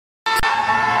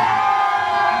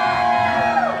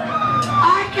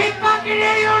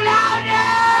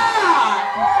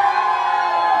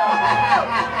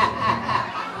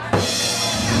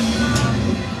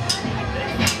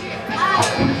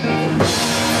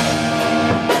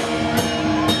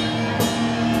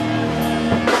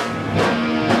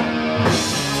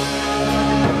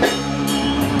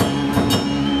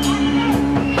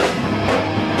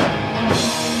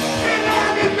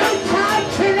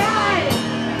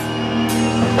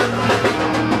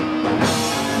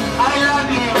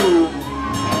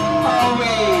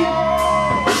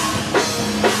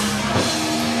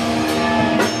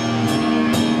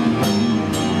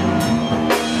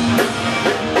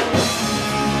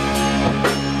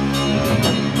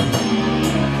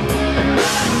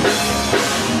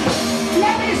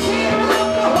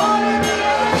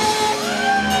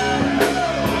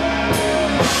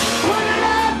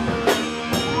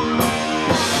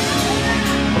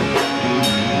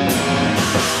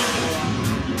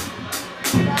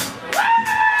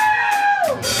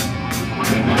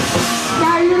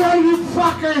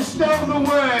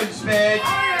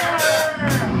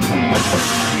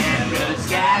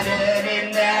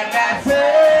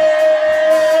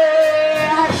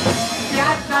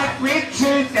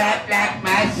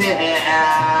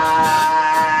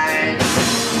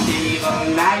Evil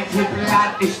night to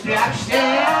plot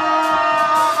destruction.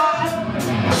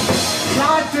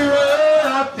 Try to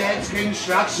up that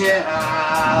construction.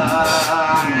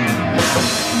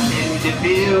 In the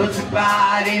fields,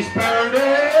 bodies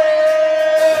burning.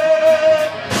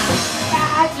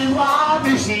 As the war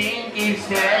machine keeps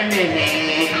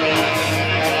turning.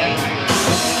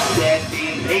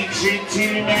 Sending hatred to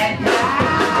Nyack NY.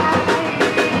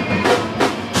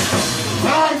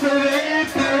 Was the way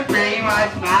to bring my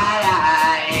life.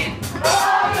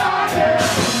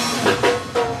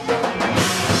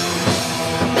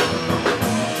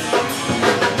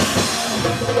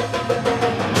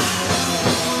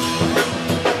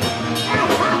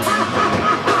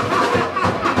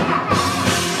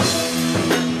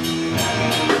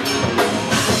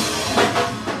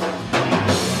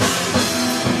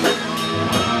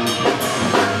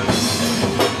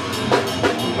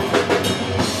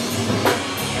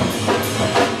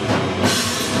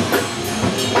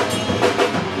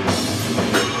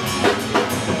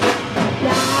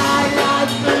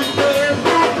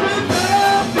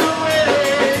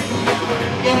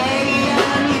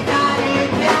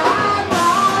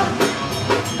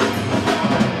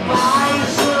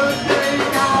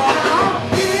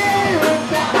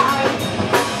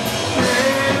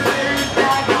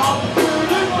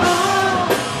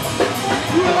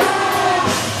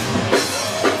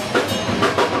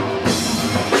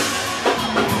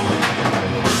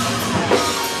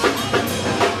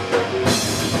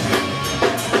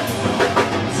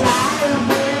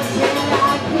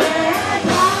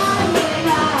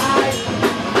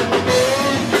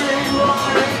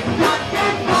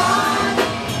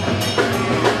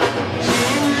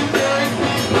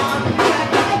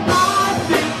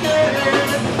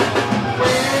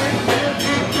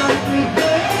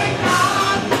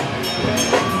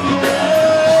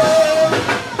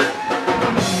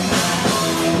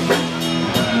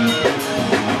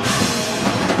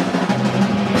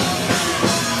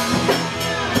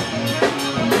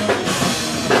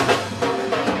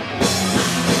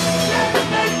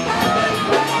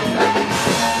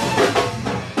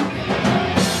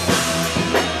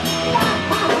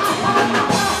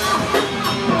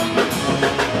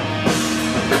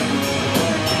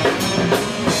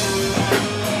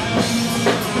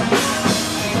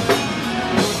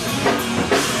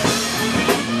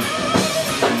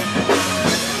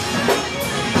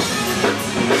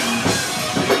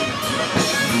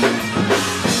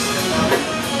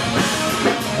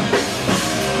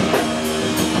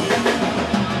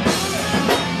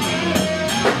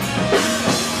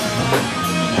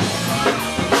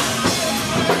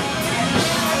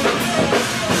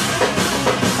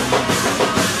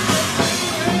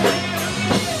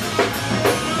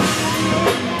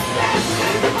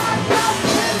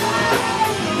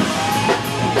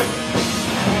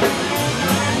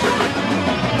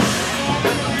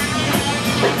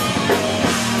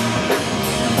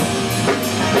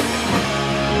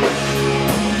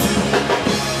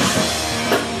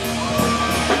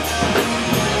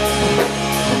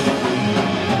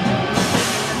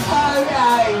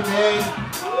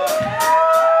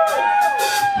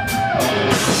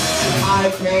 I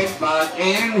can't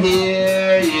fucking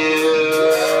hear you.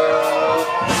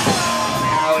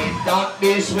 Now in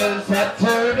darkness will step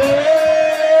turning.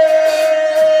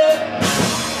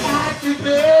 Not to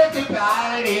bed, the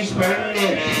body's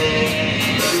burning.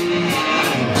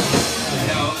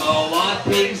 No more what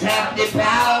things have the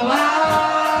power.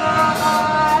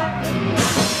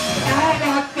 And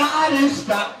I've gotta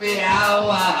stop the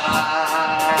hour.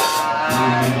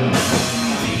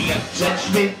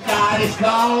 Judgment God is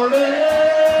calling.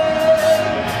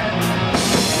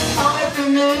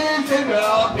 Underneath the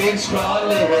rock been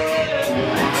scrolling.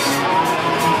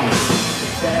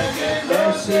 Begging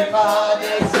mercy for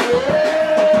this year.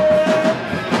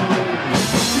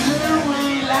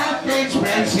 Louie life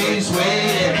expenses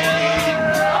waiting.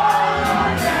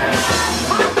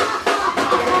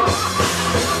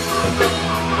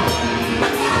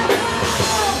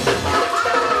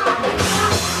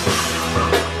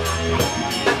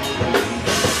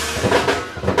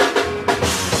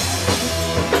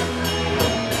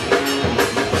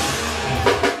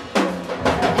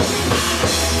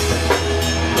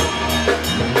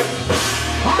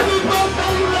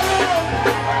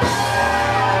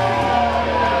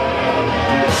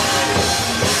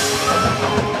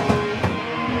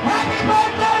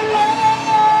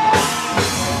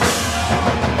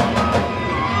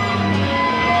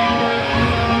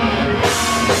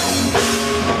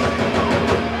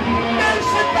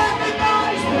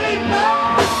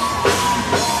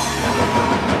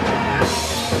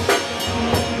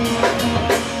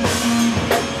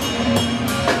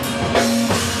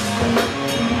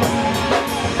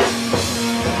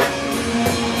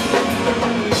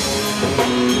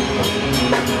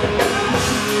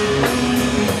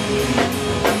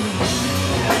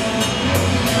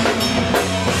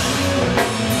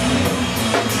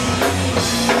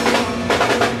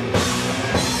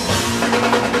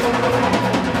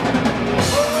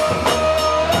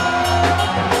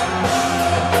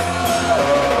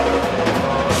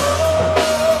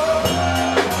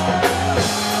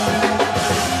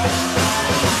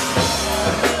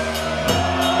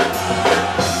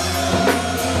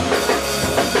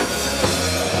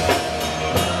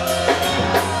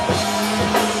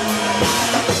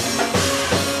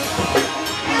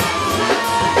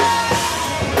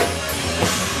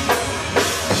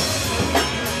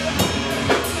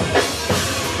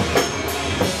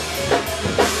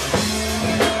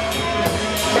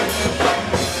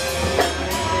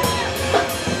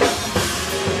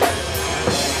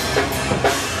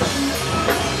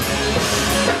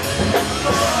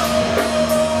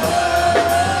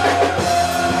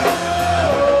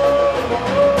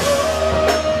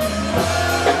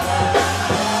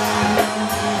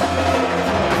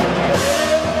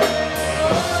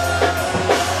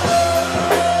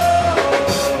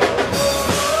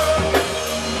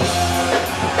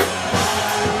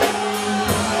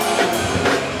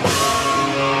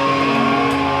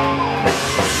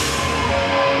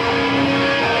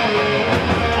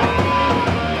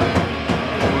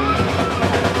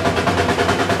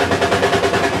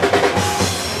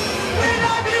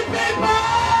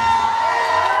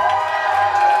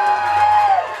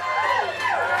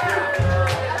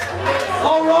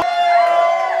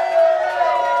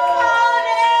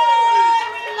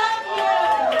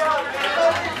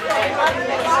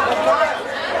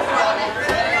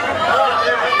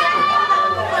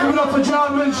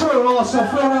 sure also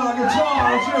throwing out a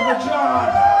guitar. Let's hear it for John.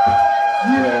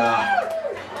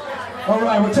 Yeah. All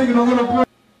right, we're taking a little break.